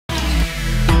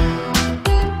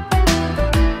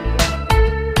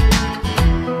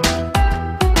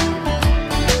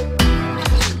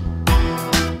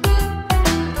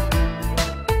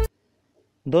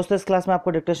दोस्तों इस क्लास में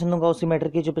आपको डिक्टेशन दूंगा उसी मैटर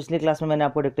की जो पिछली क्लास में मैंने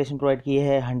आपको डिक्टेशन प्रोवाइड की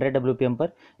है 100 WPM पर।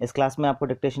 इस क्लास में आपको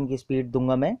डिक्टेशन की स्पीड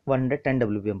दूंगा मैं 110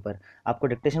 WPM पर। आपको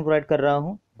डिक्टेशन प्रोवाइड कर रहा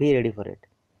हूं, be ready for it.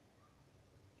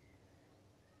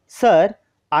 Sir,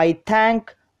 I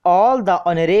thank all the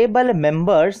honorable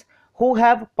members who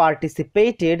have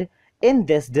participated in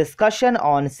this discussion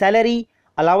on salary,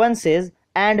 allowances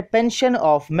and pension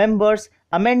of members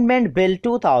Amendment Bill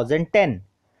 2010.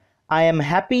 I am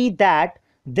happy that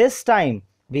this time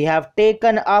we have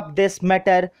taken up this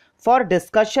matter for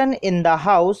discussion in the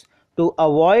House to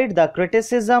avoid the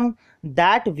criticism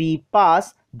that we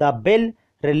pass the bill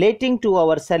relating to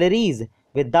our salaries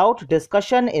without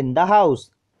discussion in the House.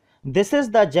 This is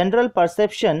the general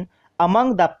perception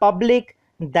among the public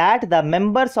that the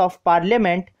members of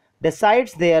parliament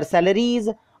decides their salaries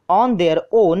on their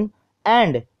own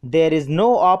and there is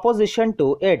no opposition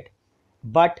to it.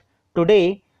 But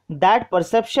today that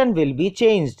perception will be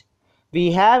changed. We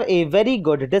have a very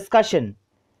good discussion.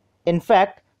 In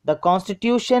fact, the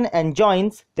Constitution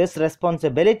enjoins this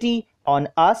responsibility on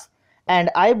us, and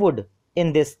I would,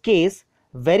 in this case,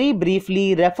 very briefly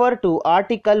refer to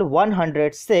Article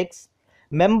 106.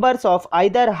 Members of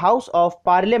either House of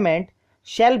Parliament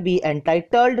shall be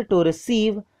entitled to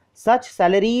receive such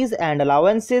salaries and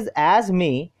allowances as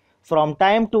may, from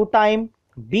time to time,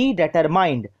 be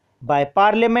determined by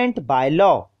Parliament by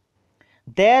law.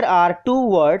 There are two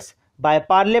words, by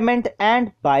Parliament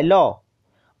and by law.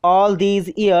 All these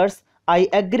years, I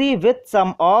agree with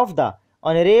some of the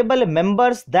honorable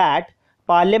members that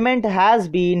Parliament has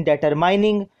been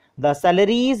determining the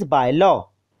salaries by law.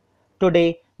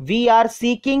 Today, we are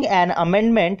seeking an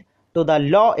amendment to the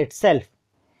law itself.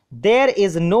 There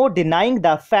is no denying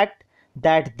the fact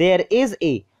that there is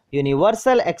a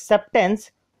universal acceptance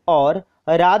or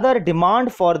rather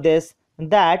demand for this,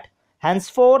 that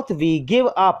henceforth we give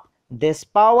up this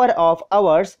power of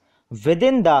ours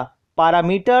within the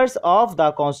parameters of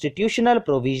the constitutional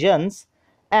provisions,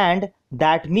 and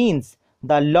that means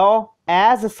the law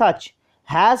as such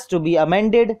has to be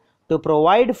amended to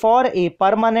provide for a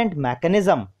permanent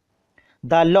mechanism.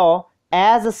 The law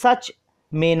as such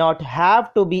may not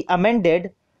have to be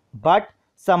amended, but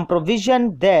some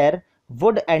provision there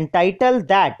would entitle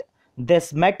that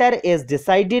this matter is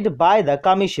decided by the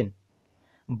Commission.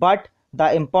 But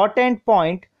the important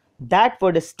point that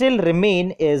would still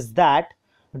remain is that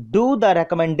do the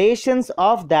recommendations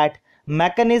of that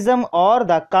mechanism or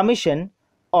the Commission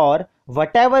or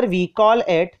whatever we call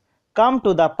it come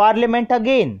to the Parliament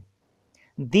again?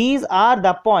 These are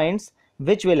the points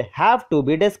which will have to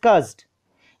be discussed.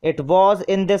 It was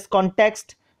in this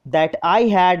context that I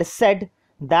had said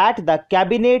that the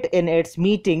Cabinet in its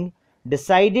meeting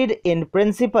decided in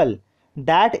principle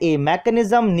that a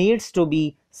mechanism needs to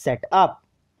be set up.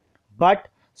 But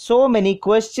so many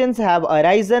questions have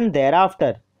arisen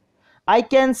thereafter. I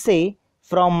can say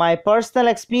from my personal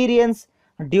experience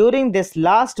during this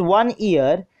last 1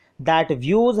 year that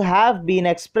views have been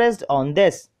expressed on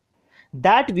this.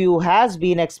 That view has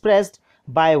been expressed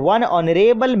by one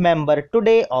honorable member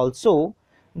today also,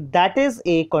 that is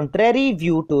a contrary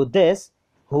view to this,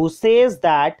 who says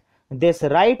that this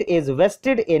right is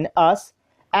vested in us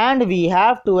and we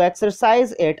have to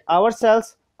exercise it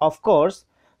ourselves, of course,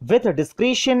 with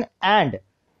discretion and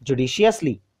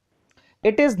judiciously.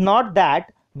 It is not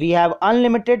that we have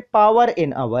unlimited power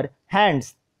in our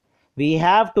hands. We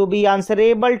have to be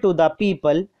answerable to the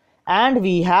people and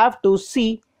we have to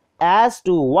see as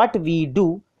to what we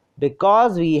do,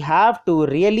 because we have to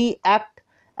really act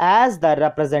as the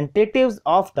representatives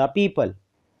of the people.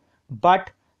 But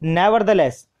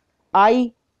nevertheless,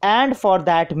 I, and for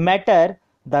that matter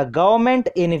the government,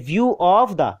 in view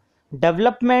of the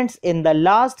developments in the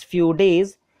last few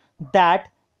days, that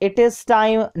it is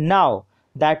time now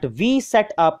that we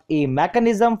set up a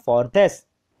mechanism for this.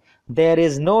 There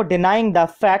is no denying the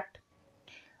fact.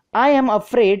 I am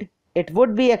afraid it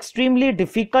would be extremely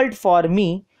difficult for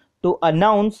me to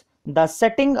announce the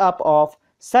setting up of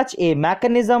such a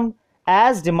mechanism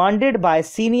as demanded by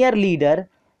senior leader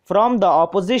from the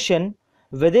opposition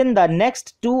within the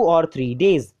next 2 or 3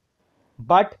 days.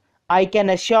 But I can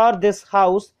assure this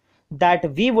House that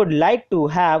we would like to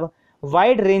have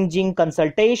wide-ranging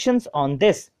consultations on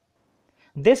this.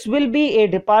 This will be a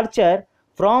departure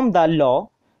from the law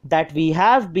that we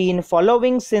have been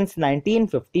following since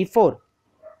 1954.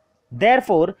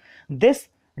 Therefore, this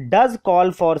does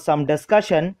call for some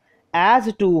discussion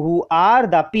as to who are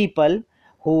the people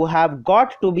who have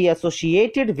got to be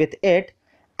associated with it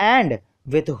and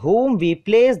with whom we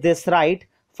place this right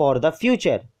for the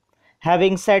future.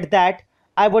 Having said that,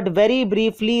 I would very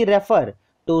briefly refer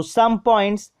to some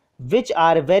points which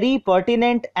are very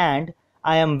pertinent and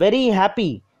I am very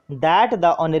happy that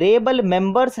the honorable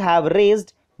members have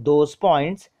raised those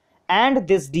points, and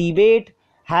this debate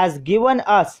has given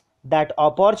us that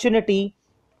opportunity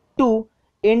to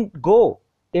go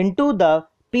into the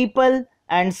people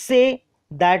and say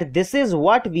that this is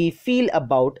what we feel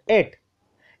about it.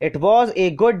 It was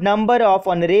a good number of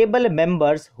honorable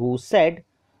members who said,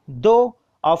 though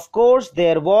of course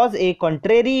there was a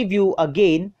contrary view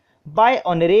again by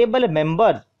honorable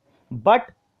members,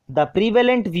 but the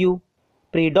predominant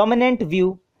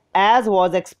view as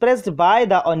was expressed by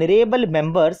the honorable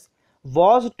members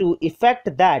was to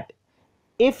effect that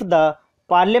if the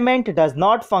parliament does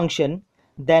not function,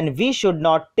 then we should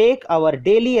not take our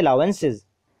daily allowances.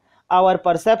 Our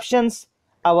perceptions,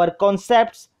 our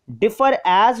concepts differ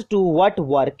as to what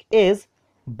work is,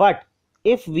 but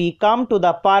if we come to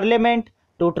the parliament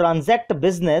to transact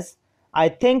business, I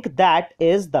think that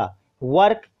is the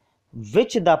work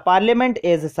which the parliament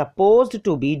is supposed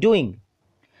to be doing.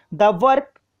 The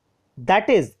work that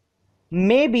is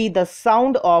maybe the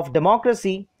sound of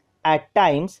democracy at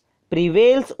times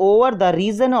prevails over the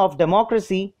reason of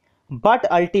democracy, but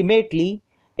ultimately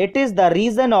it is the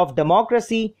reason of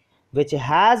democracy which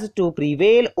has to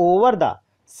prevail over the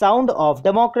sound of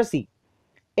democracy.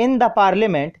 In the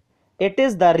parliament, it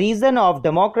is the reason of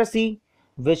democracy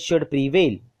which should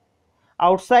prevail.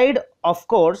 Outside, of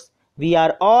course, we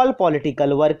are all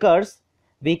political workers.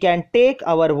 We can take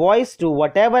our voice to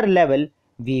whatever level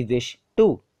we wish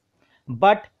to.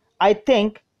 But I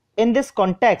think in this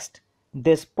context,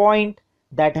 this point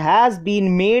that has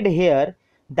been made here,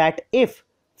 that if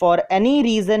for any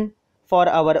reason, for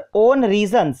our own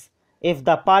reasons, if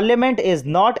the parliament is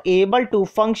not able to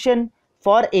function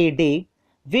for a day,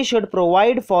 we should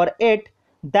provide for it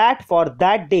that for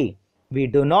that day we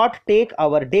do not take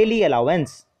our daily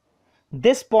allowance.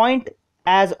 This point,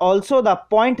 as also the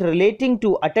point relating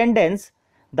to attendance,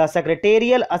 the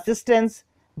secretarial assistance,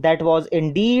 that was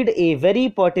indeed a very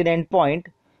pertinent point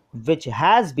which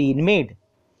has been made.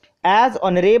 As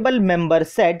honorable member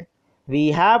said, we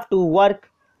have to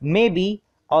work maybe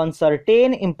on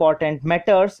certain important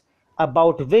matters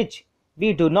about which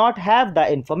we do not have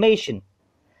the information.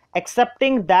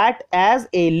 Accepting that as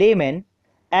a layman,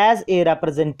 as a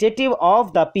representative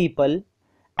of the people,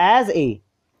 as a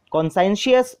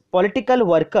conscientious political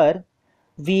worker,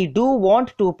 we do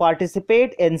want to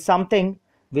participate in something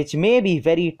which may be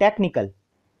very technical.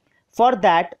 For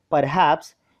that,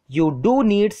 perhaps you do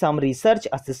need some research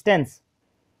assistance.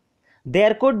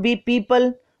 There could be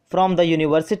people from the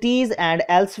universities and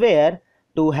elsewhere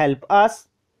to help us,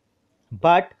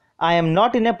 but I am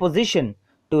not in a position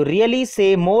to really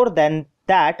say more than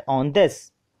that on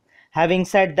this. Having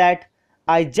said that,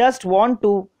 I just want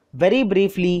to very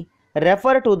briefly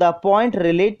refer to the point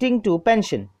relating to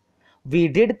pension. We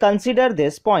did consider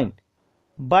this point,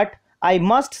 but I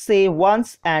must say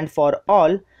once and for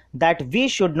all that we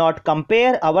should not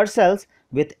compare ourselves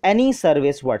with any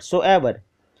service whatsoever.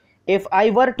 If I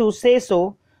were to say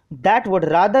so, that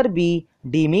would rather be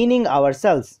demeaning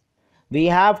ourselves. We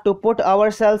have to put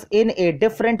ourselves in a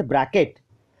different bracket.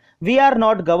 We are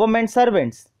not government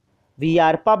servants. We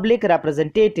are public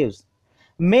representatives.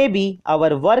 Maybe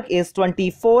our work is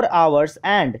 24 hours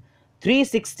and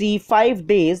 365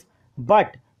 days,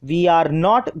 but we are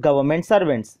not government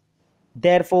servants.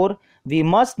 Therefore, we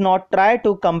must not try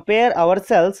to compare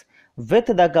ourselves with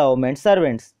the government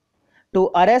servants. To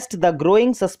arrest the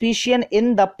growing suspicion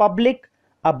in the public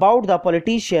about the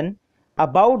politician,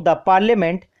 about the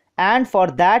parliament, and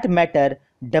for that matter,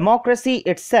 democracy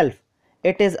itself,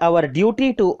 it is our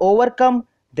duty to overcome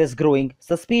this growing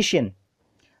suspicion.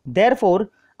 Therefore,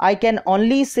 I can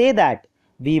only say that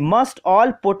we must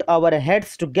all put our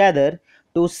heads together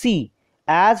to see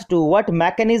as to what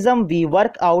mechanism we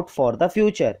work out for the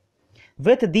future.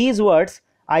 With these words,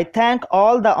 I thank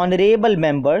all the honorable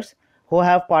members who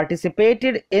have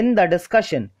participated in the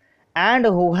discussion and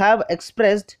who have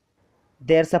expressed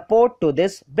their support to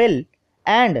this bill,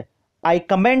 and I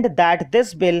commend that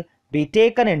this bill be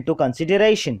taken into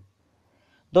consideration.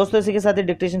 दोस्तों इसी के साथ ही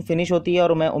dictation finish होती है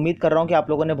और मैं उम्मीद कर रहा हूँ कि आप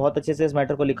लोगों ने बहुत अच्छे से इस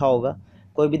मैटर को लिखा होगा।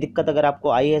 कोई भी दिक्कत अगर आपको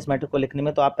आई है इस मैटर को लिखने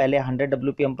में तो आप पहले 100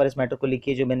 WPM पर इस मैटर को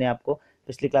लिखिए जो मैंने आपको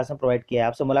पिछली क्लास में प्रोवाइड किया है।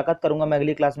 आपसे मुलाकात करूंगा मैं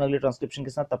अगली क्लास में अगली ट्रांसक्रिप्शन के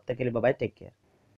साथ। तब तक के लिए बाय बाय, टेक केयर।